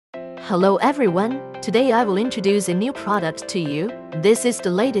Hello everyone, today I will introduce a new product to you. This is the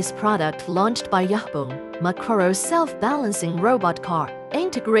latest product launched by Yahboom, MicroROS self-balancing robot car.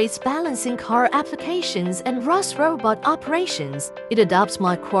 Integrates balancing car applications and ROS robot operations. It adopts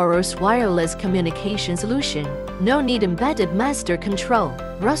MicroROS wireless communication solution. No need embedded master control.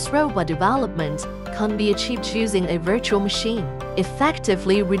 ROS robot development can be achieved using a virtual machine.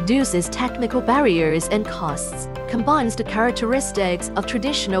 Effectively reduces technical barriers and costs. Combines the characteristics of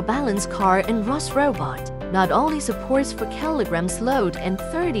traditional balance car and ROS robot. Not only supports 4 kilograms load and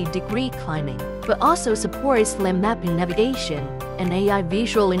 30-degree climbing, but also supports lane mapping navigation and AI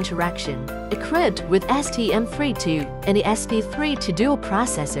visual interaction. Equipped with STM32 and the SP32 dual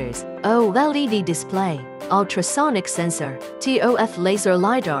processors, OLED display, ultrasonic sensor, TOF laser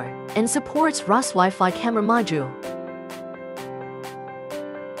lidar, and supports ROS-WiFi camera module.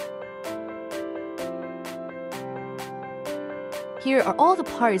 Here are all the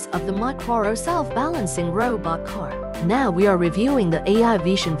parts of the MicroROS self-balancing robot car. Now we are reviewing the AI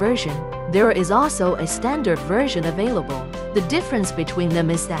Vision version. There is also a standard version available. The difference between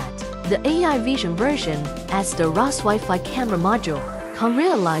them is that the AI Vision version adds the ROS-WiFi camera module, can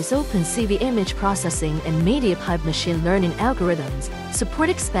realize OpenCV image processing and media pipe machine learning algorithms, support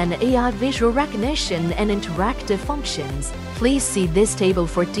expanded AI visual recognition and interactive functions. Please see this table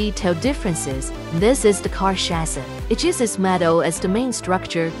for detailed differences. This is the car chassis. It uses metal as the main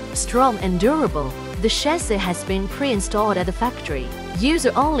structure, strong and durable. The chassis has been pre-installed at the factory.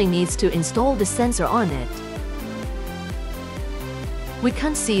 User only needs to install the sensor on it. We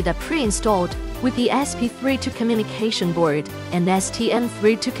can see that pre-installed with the SP32 communication board and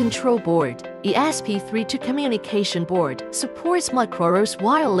STM32 control board. The SP32 communication board supports MicroROS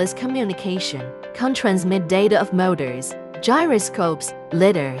wireless communication, can transmit data of motors, gyroscopes,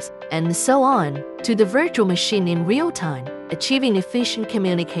 lidars, and so on to the virtual machine in real time, achieving efficient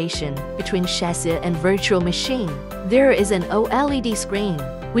communication between chassis and virtual machine. There is an OLED screen,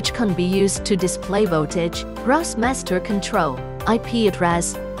 which can be used to display voltage, ROS master control, IP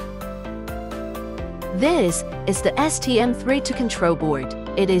address. This is the STM32 control board.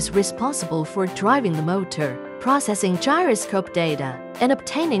 It is responsible for driving the motor, processing gyroscope data, and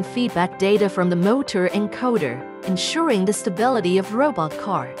obtaining feedback data from the motor encoder, ensuring the stability of robot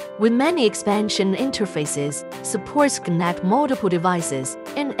car. With many expansion interfaces, supports connect multiple devices.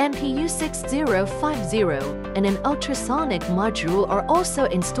 An MPU 6050 and an ultrasonic module are also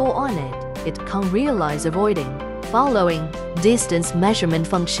installed on it. It can realize avoiding, following, distance measurement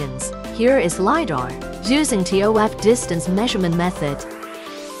functions. Here is lidar, using TOF distance measurement method.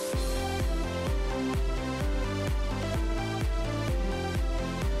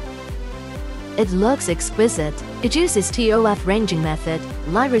 It looks exquisite. It uses TOF ranging method.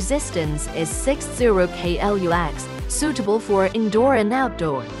 Light resistance is 60 kLux, suitable for indoor and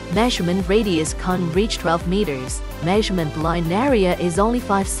outdoor. Measurement radius can reach 12 meters. Measurement blind area is only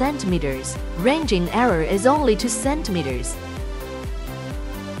 5 centimeters. Ranging error is only 2 centimeters.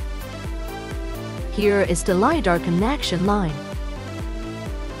 Here is the lidar connection line,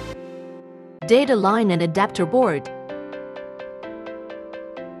 data line and adapter board.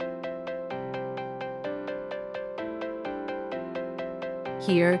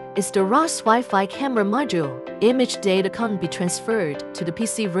 Here is the ROS-WiFi camera module. Image data can be transferred to the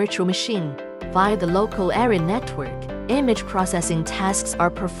PC virtual machine via the local area network. Image processing tasks are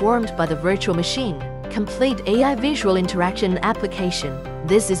performed by the virtual machine. Complete AI visual interaction application.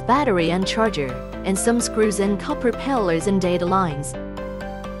 This is battery and charger, and some screws and copper pillars and data lines.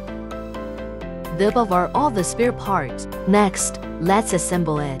 The above are all the spare parts. Next, let's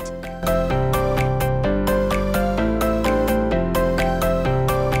assemble it.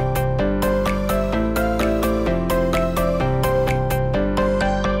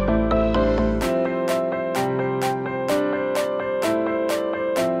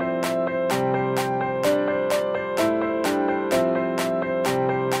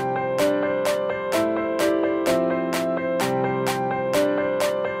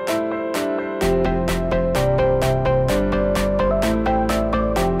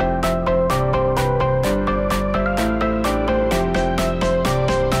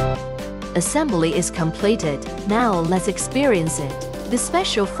 Assembly is completed. Now let's experience it. The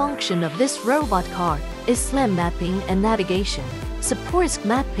special function of this robot car is lane mapping and navigation. Supports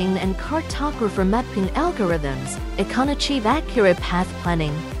mapping and cartographer mapping algorithms. It can achieve accurate path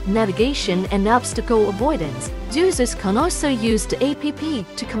planning, navigation and obstacle avoidance. Users can also use the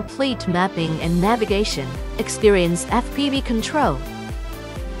app to complete mapping and navigation. Experience FPV control.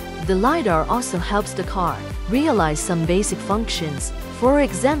 The lidar also helps the car realize some basic functions. For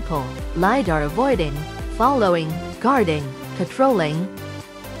example, lidar avoiding, following, guarding, controlling.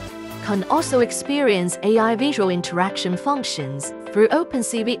 can also experience AI visual interaction functions through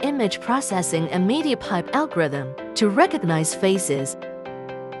OpenCV image processing and media pipe algorithm to recognize faces,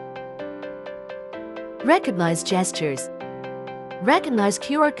 recognize gestures, recognize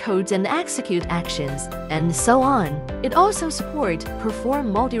QR codes and execute actions, and so on. It also supports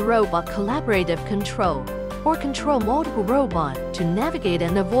perform multi-robot collaborative control or control multiple robots to navigate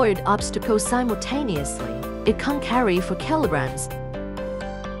and avoid obstacles simultaneously. It can carry 4 kilograms.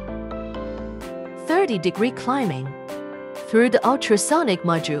 30-degree climbing. Through the ultrasonic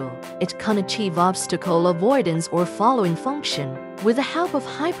module, it can achieve obstacle avoidance or following function. With the help of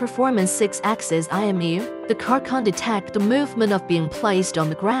high-performance 6-axis IMU, the car can detect the movement of being placed on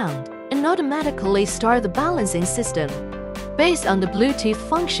the ground and automatically start the balancing system. Based on the Bluetooth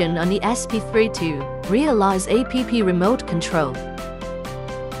function on the SP3 to realize APP remote control.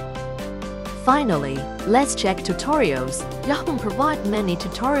 Finally, let's check tutorials. Yahboom provides many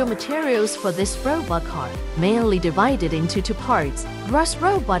tutorial materials for this robot car, mainly divided into 2 parts: ROS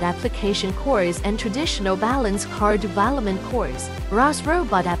Robot Application Course and Traditional Balance Car Development Course. ROS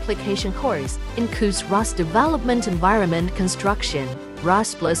Robot Application Course includes ROS Development Environment Construction,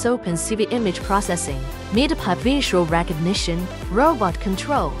 ROS plus OpenCV Image Processing, Media Pipe Visual Recognition, Robot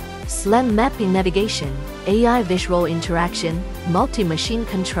Control, SLAM Mapping Navigation, AI Visual Interaction, Multi-Machine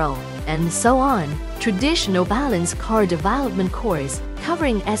Control, and so on. Traditional Balance Car Development Course,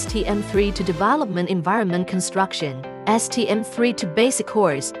 covering STM3 to Development Environment Construction, STM3 to Basic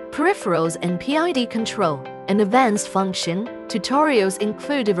Course, Peripherals and PID Control, and Advanced Function. Tutorials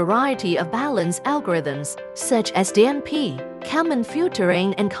include a variety of balance algorithms, such as DMP, Kalman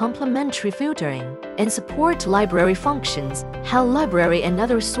filtering and complementary filtering, and support library functions, HAL library and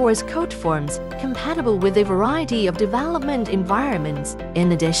other source code forms compatible with a variety of development environments.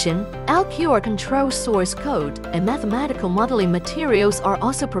 In addition, LQR control source code and mathematical modeling materials are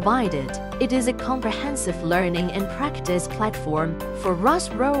also provided. It is a comprehensive learning and practice platform for ROS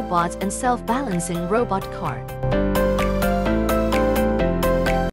robots and self-balancing robot car.